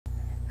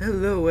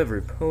Hello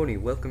everybody,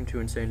 welcome to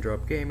Insane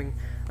Drop Gaming.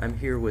 I'm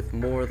here with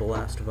more The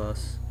Last of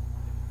Us.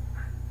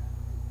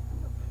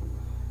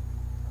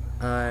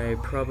 I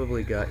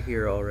probably got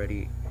here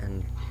already,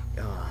 and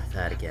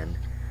that again.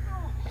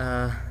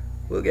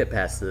 We'll get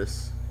past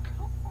this.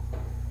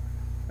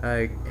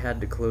 I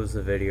had to close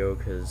the video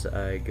because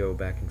I go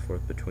back and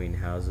forth between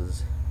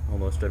houses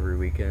almost every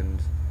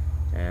weekend,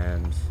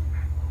 and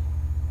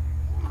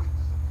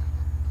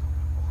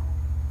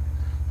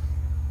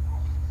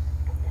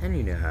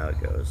you know how it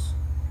goes.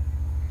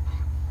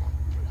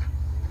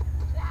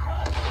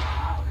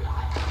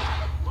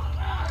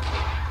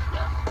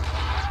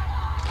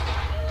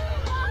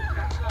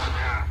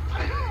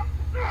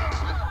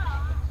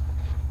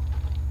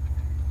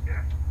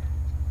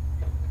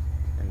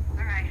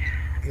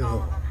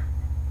 Go.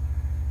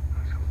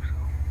 Let's hope so.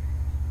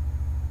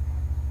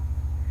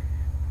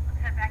 Let's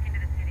head back into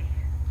the city.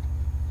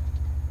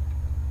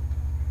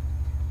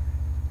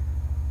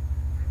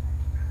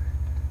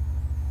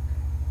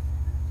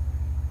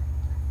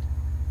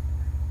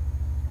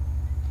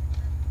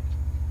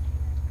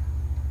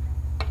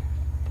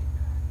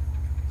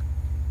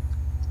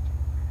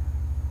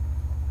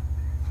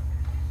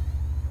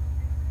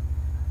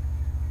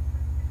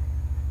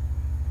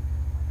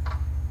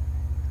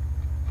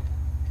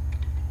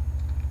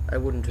 I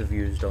wouldn't have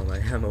used all my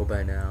ammo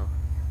by now.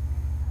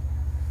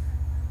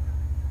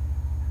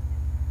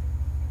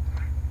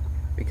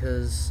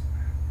 Because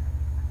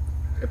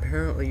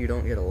apparently you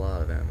don't get a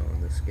lot of ammo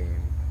in this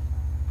game.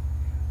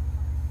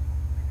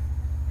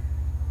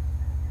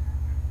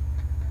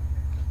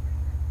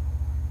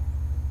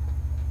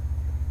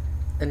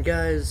 And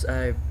guys,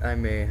 I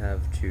may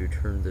have to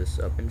turn this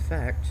up. In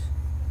fact,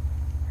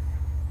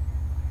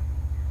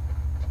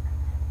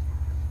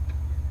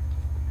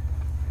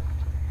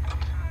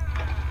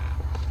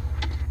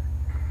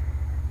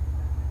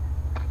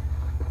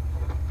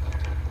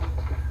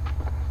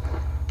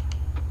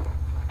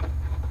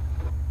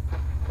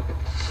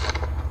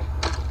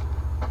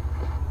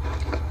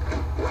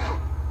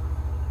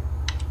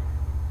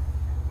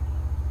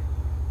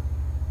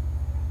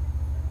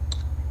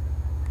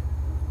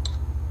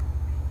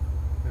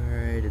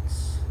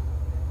 it's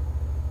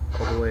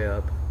all the way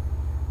up.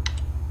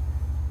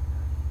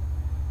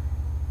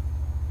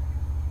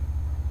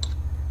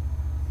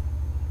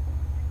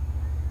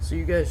 So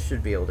you guys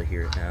should be able to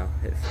hear it now,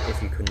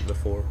 if you couldn't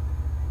before.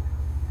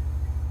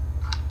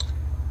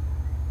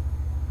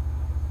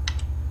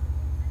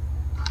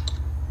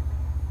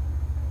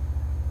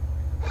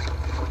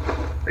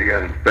 They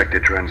got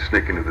infected trying to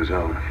sneak into the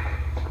zone.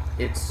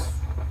 It's As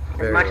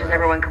very much loud. as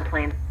everyone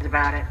complains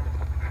about it,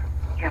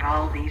 yet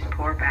all these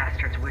poor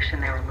bastards wishing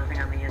they were living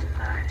on the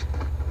inside.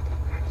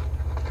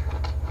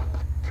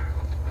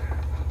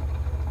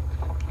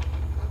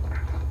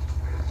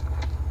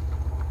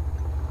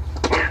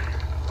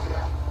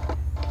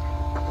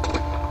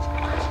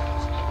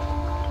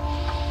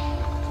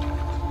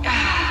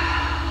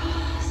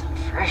 Some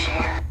fresh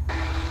air.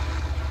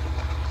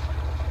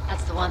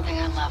 That's the one thing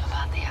I love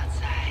about the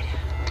outside.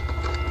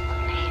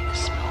 I hate the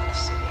smell of the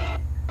city.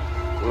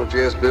 Why don't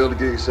you ask Bill to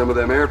get you some of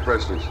them air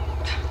fresheners?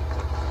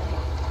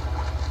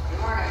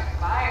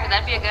 Fire,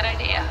 that'd be a good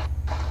idea.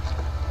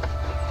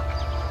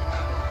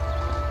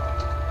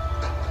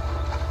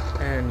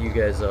 And you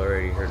guys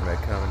already heard my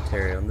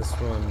commentary on this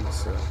one,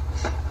 so...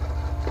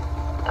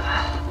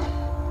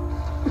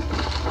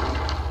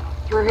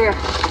 Through here.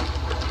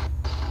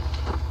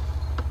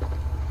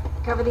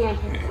 Cover the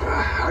entrance.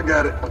 I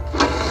got it.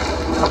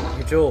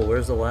 Hey Joel,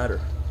 where's the ladder?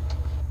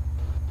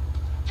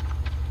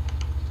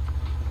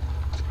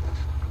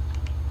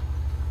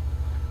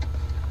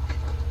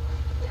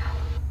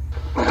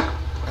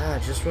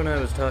 Just when I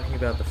was talking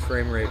about the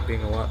frame rate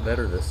being a lot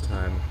better this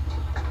time,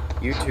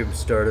 YouTube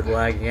started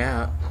lagging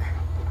out.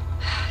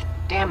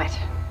 Damn it.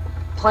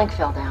 Plank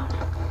fell down.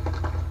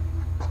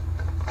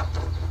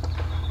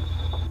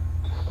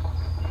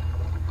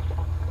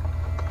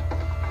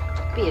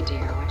 Be a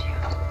dear, would you?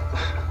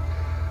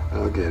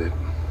 I'll get it.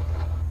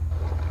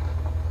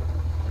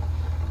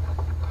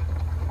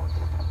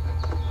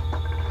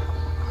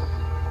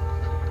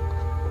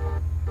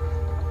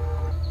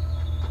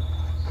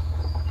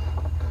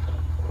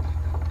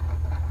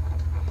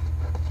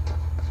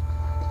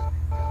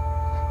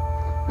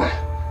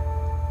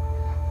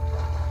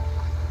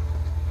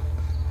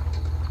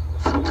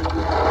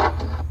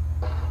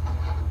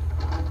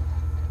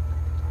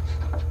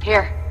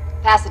 Here,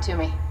 pass it to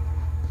me.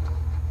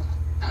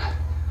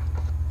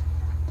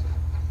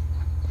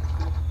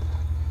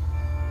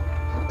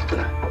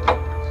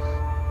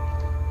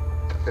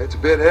 It's a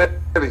bit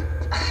heavy.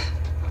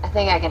 I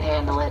think I can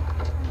handle it.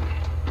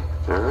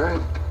 All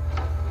right.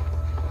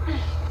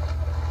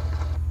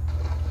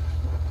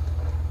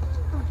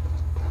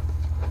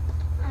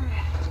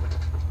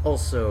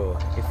 Also,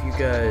 if you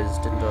guys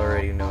didn't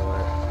already know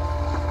it,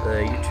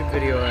 the YouTube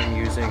video I'm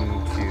using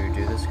to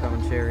do this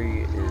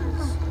commentary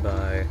is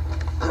by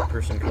a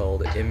person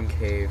called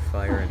MK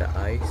Fire and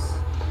Ice.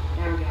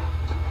 There we go.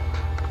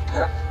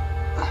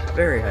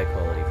 Very high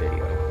quality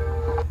video.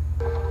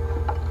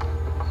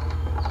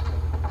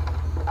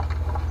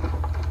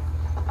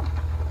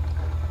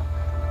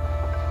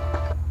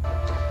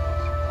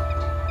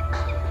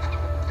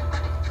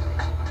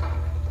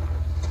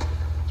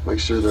 Make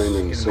sure there ain't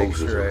any Just gonna make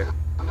soldiers. sure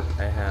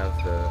I have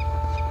the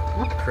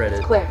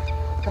credit. Claire,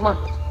 come on.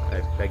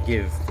 I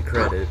give the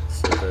credit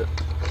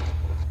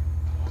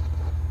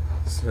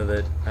so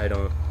that I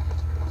don't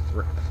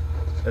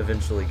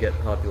eventually get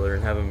popular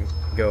and have him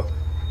go,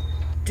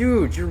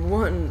 dude, your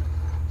one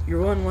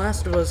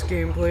Last of Us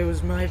gameplay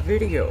was my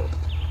video.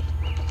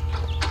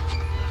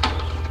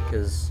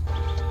 Because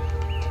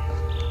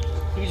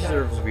he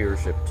deserves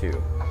viewership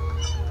too.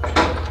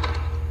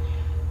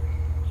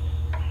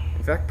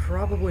 In fact,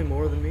 probably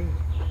more than me.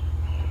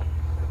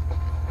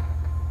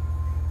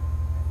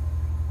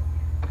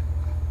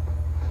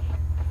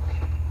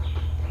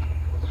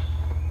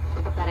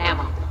 Pick up that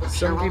ammo.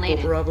 Some we'll need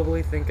people it.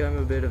 probably think I'm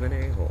a bit of an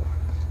a-hole.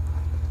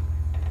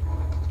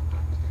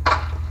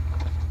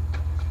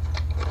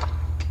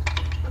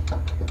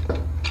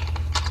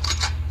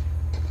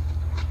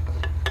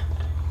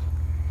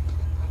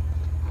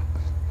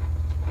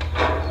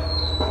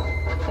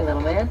 Hey, little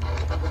man.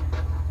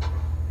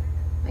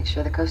 Make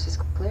sure the coast is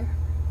clear.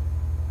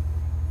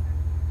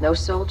 No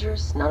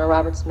soldiers, none of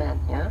Robert's men,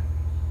 yeah?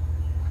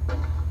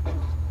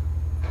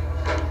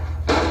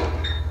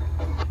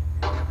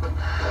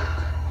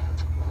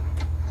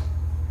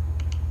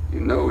 You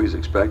know he's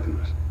expecting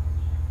us.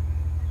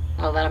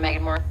 Well, that'll make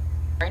it more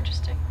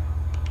interesting.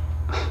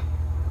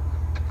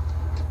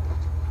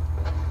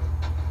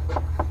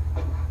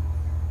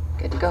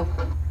 Good to go.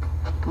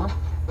 Come on.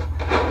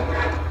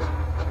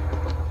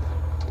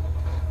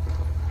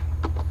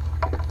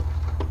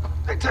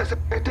 Hey, Tex.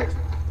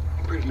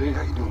 Pretty lady,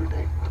 how you doing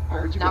today? I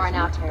heard you. Not right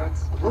now,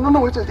 Terrence.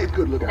 No, it's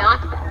good. Look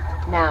out.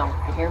 Not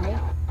now. You hear me?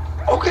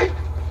 Okay.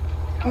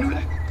 Don't do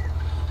that.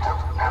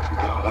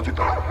 I love you,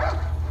 dog.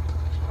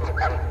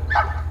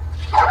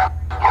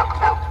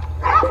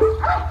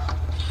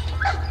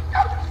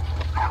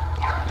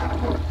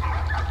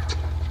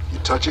 You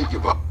touch it, you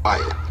buy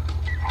it.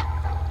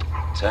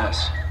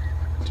 Tess,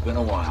 it's been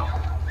a while.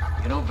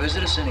 You don't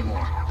visit us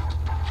anymore.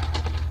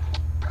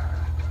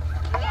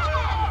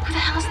 Who the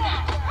hell is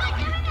that?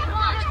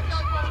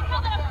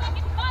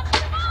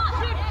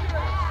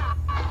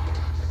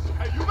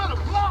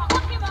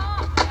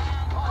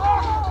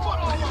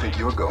 Where do you think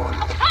you're going?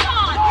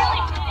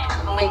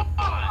 Wait.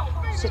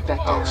 Sit back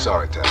there. Oh,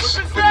 sorry, Tess.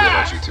 Didn't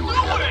realize you two were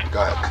together.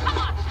 Go ahead.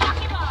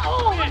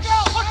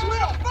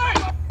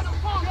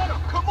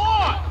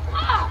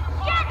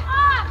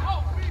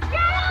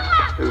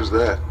 Who's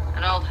that?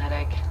 An old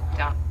headache.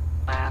 Don't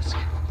ask.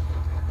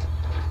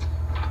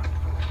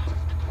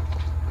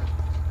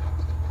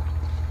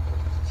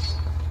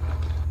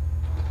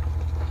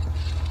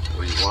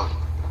 What do you want?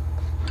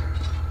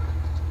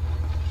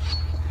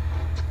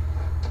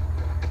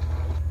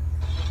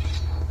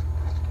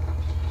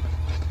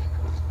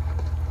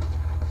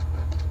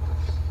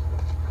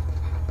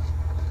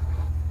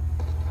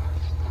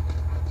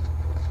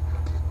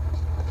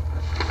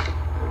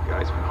 The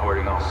guy's been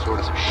hoarding all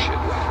sorts of shit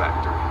in the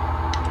factory.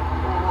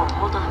 Whoa,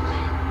 hold on, man.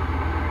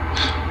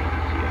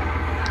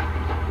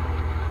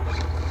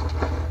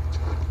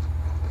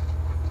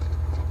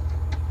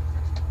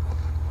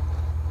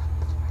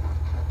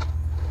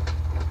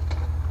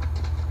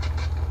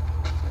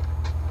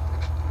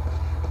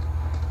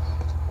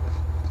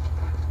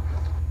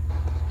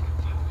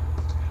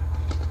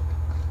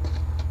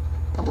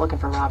 I'm looking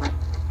for Robert.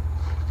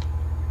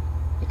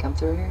 You come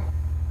through here?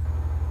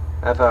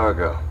 Half hour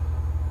ago.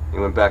 He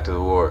went back to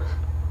the wharf.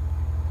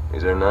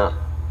 He's there now.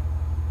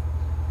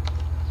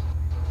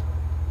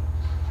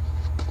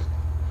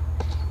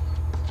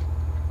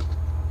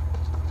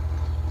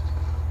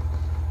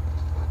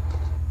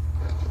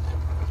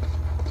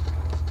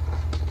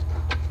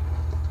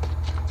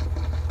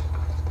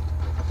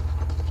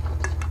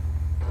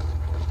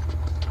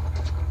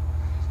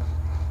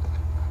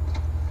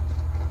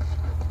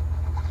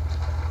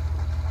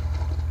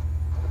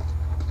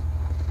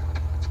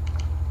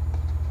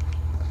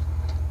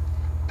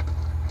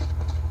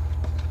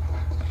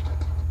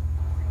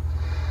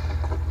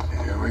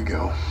 Here we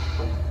go.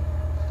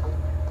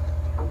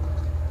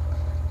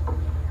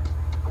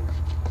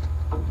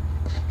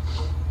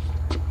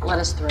 Let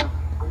us through.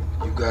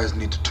 You guys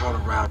need to turn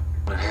around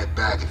and head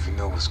back if you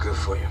know what's good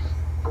for you.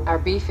 Our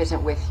beef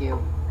isn't with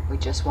you. We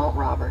just want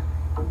Robert.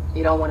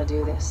 You don't want to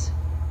do this.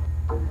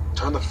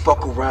 Turn the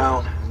fuck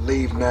around and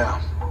leave now.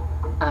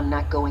 I'm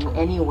not going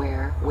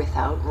anywhere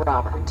without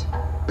Robert.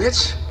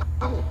 Bitch,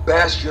 I will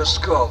bash your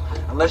skull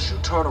unless you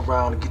turn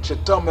around and get your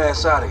dumb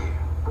ass out of here.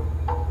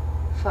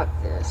 Fuck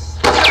this.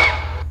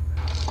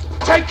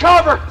 Take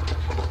cover!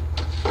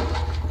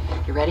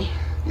 You ready?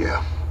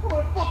 Yeah.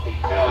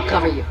 I'll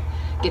cover you.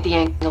 Get the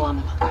angle on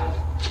them.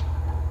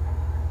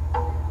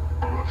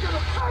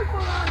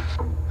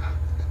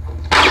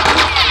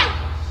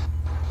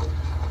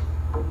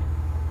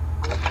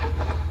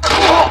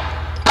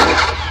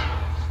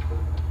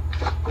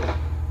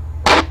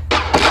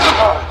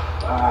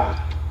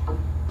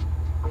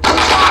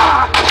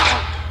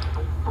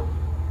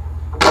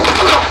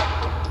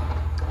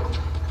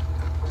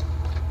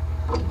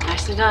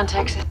 Nicely done,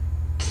 Texas.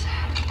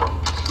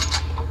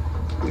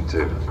 Me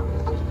too.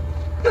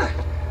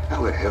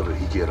 How the hell did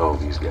he get all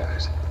these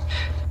guys?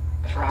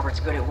 If Robert's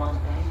good at one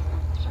thing,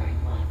 very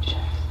much.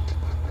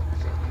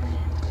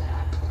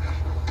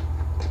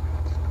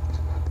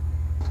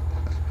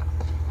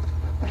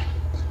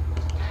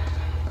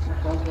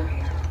 Not going through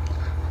here.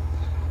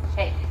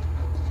 Hey,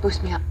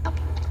 boost me up. All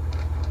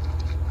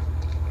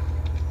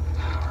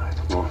right,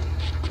 come on.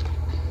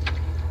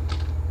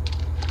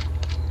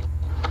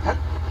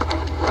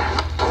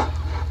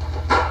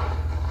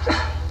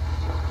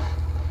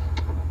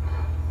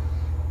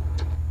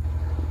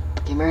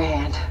 Give me your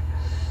hand.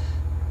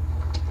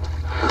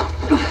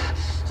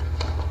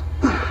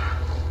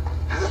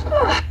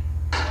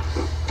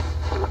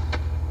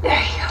 There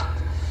you go.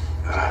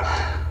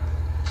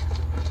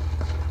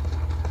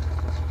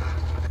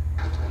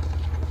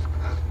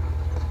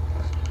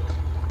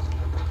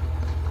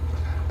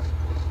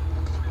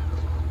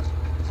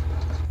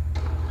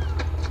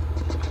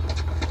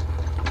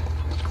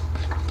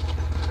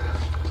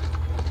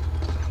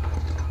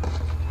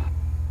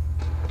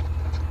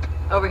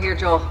 Over here,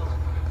 Joel.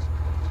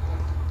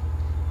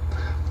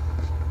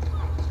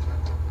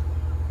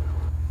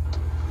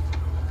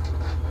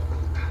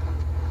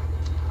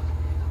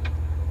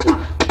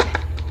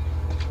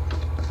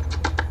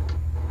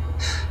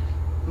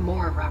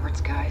 More of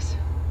Robert's guys.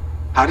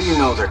 How do you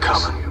know they're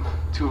coming?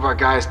 Two of our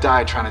guys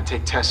died trying to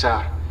take Tess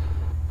out.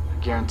 I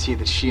guarantee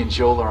that she and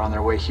Joel are on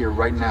their way here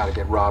right now to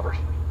get Robert.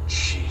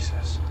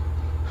 Jesus.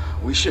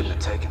 We shouldn't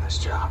have taken this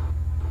job.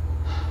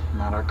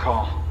 Not our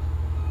call.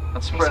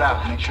 Let's spread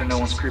out and make sure no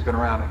one's creeping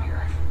around in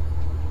here.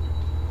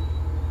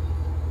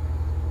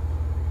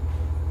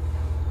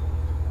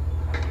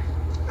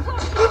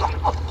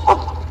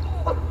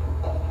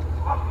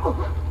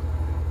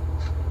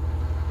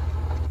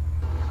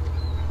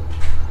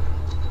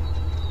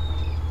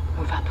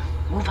 Move up.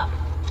 Move up.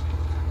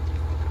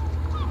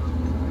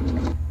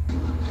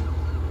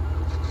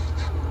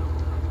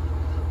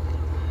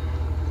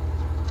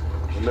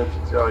 I meant to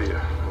tell you,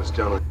 I was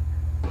down on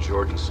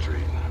Jordan Street.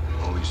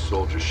 All these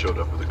soldiers showed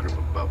up with a group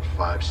of about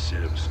 5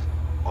 civs,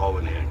 all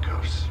in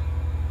handcuffs.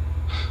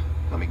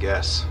 Let me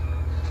guess.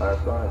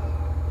 Fireflies?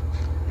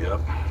 Yep.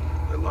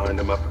 They lined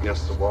them up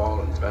against the wall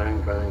and bang,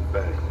 bang,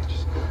 bang. They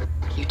just...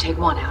 You take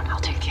one out,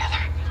 I'll take the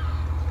other.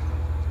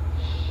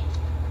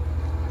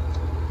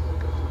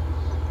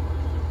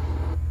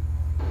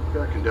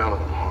 Cracking down on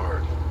them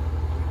hard.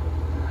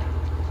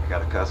 I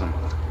got a cousin.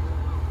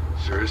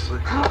 Seriously?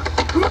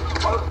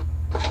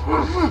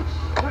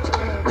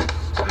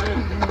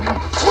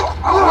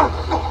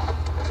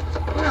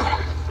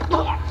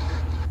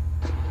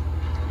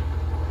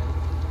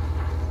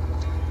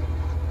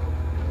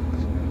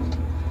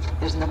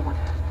 There's another one.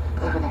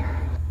 Over there.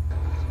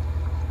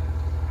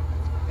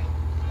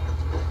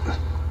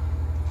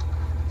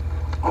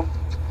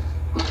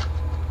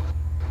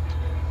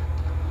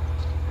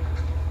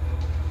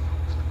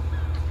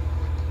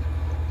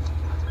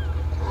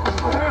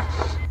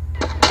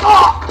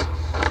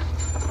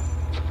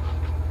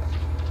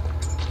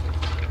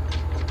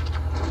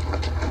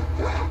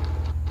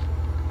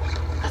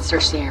 Let's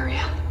search the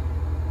area.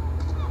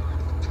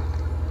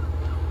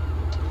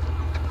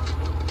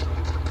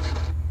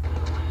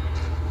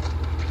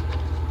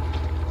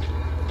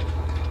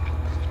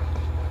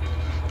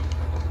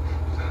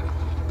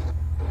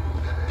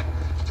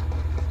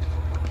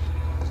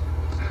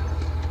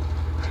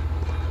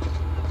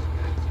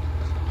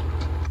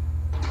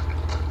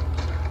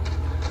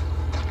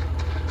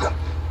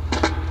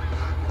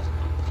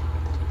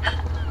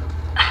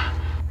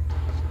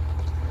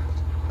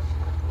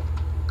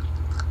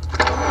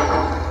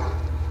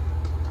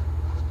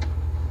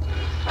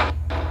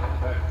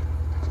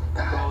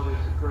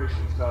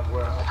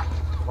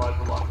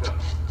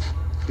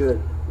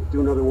 Good. Let's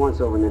do another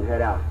once over and then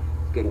head out.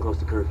 It's getting close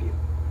to curfew.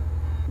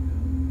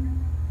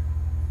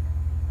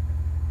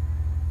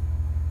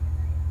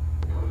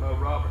 What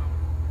about Robert?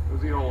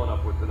 Who's he rolling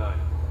up with tonight?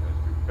 He's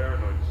too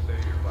paranoid to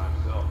stay here by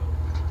himself.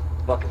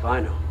 Fuck if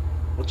I know.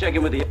 We'll check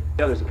in with the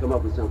others and come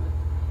up with something.